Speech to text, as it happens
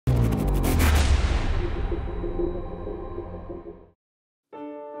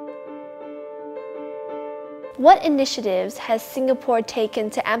What initiatives has Singapore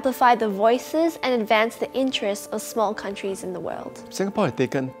taken to amplify the voices and advance the interests of small countries in the world? Singapore has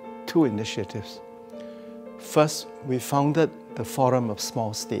taken two initiatives. First, we founded the Forum of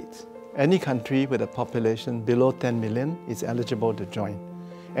Small States. Any country with a population below 10 million is eligible to join.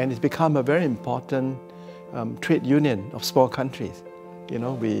 And it's become a very important trade union of small countries. You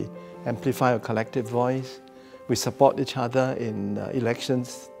know, we amplify a collective voice. We support each other in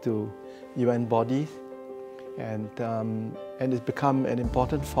elections to UN bodies. And it's become an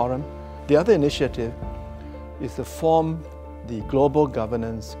important forum. The other initiative is to form the Global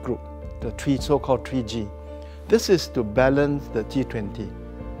Governance Group, the so-called 3G. This is to balance the G20.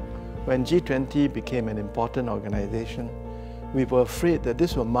 When G20 became an important organization, we were afraid that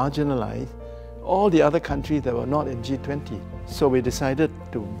this will marginalize all the other countries that were not in G20. So we decided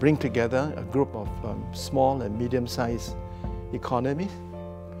to bring together a group of small and medium-sized economies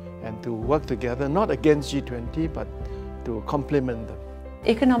and to work together, not against G20, but to complement them.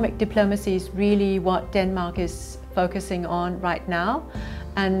 Economic diplomacy is really what Denmark is focusing on right now.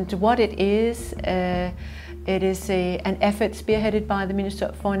 And what it is an effort spearheaded by the Minister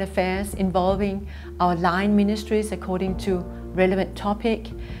of Foreign Affairs involving our line ministries according to relevant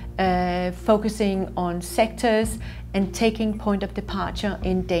topic, focusing on sectors and taking point of departure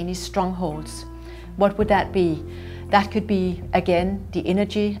in Danish strongholds. What would that be? That could be, again, the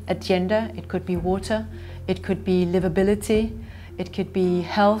energy agenda, it could be water, it could be livability, it could be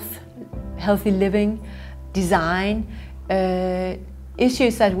health, healthy living, design,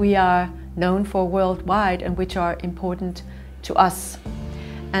 issues that we are known for worldwide and which are important to us.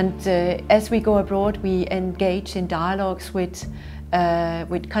 And as we go abroad, we engage in dialogues with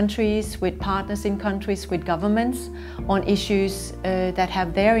countries, with partners in countries, with governments on issues that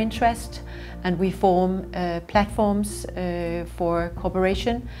have their interest, and we form platforms for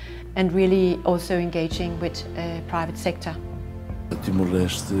cooperation and really also engaging with private sector.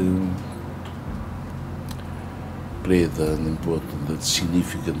 Timor-leste played an important and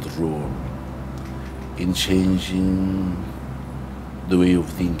significant role in changing the way of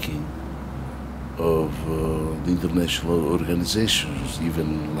thinking of the international organizations,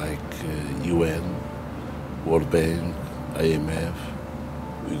 even like UN, World Bank, IMF.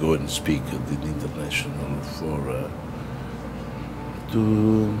 We go and speak at the international fora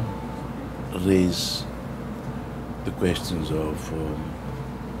to raise the questions of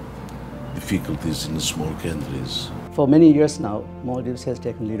difficulties in small countries. For many years now, Maldives has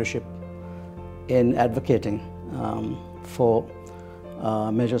taken leadership in advocating for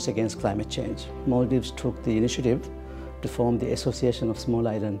measures against climate change. Maldives took the initiative to form the Association of Small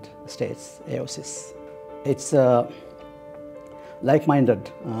Island States, AOSIS. It's a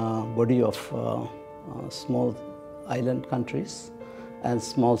like-minded body of small island countries and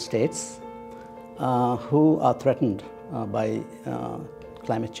small states who are threatened by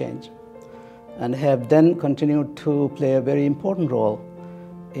climate change and have then continued to play a very important role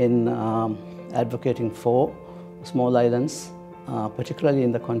in advocating for small islands, particularly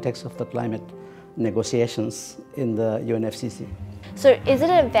in the context of the climate negotiations in the UNFCCC. So is it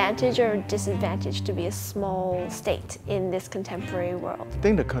an advantage or a disadvantage to be a small state in this contemporary world? I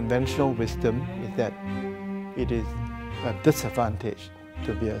think the conventional wisdom is that it is a disadvantage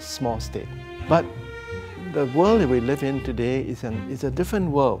to be a small state. But the world that we live in today is a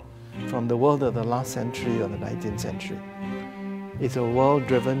different world from the world of the last century or the 19th century. It's a world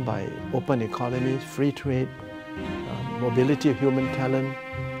driven by open economies, free trade, mobility of human talent.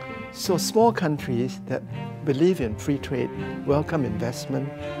 So small countries that believe in free trade, welcome investment,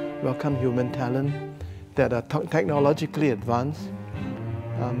 welcome human talent, that are technologically advanced,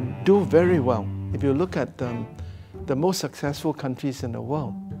 do very well. If you look at the most successful countries in the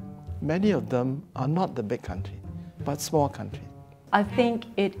world, many of them are not the big countries, but small countries. I think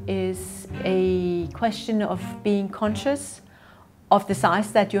it is a question of being conscious of the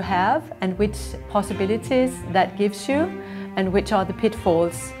size that you have and which possibilities that gives you and which are the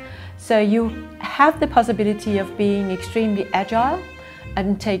pitfalls. So you have the possibility of being extremely agile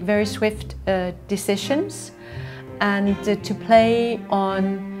and take very swift decisions, and to play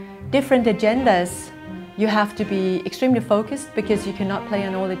on different agendas. You have to be extremely focused because you cannot play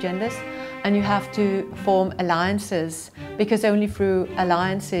on all agendas, and you have to form alliances because only through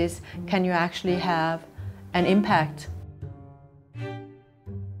alliances can you actually have an impact.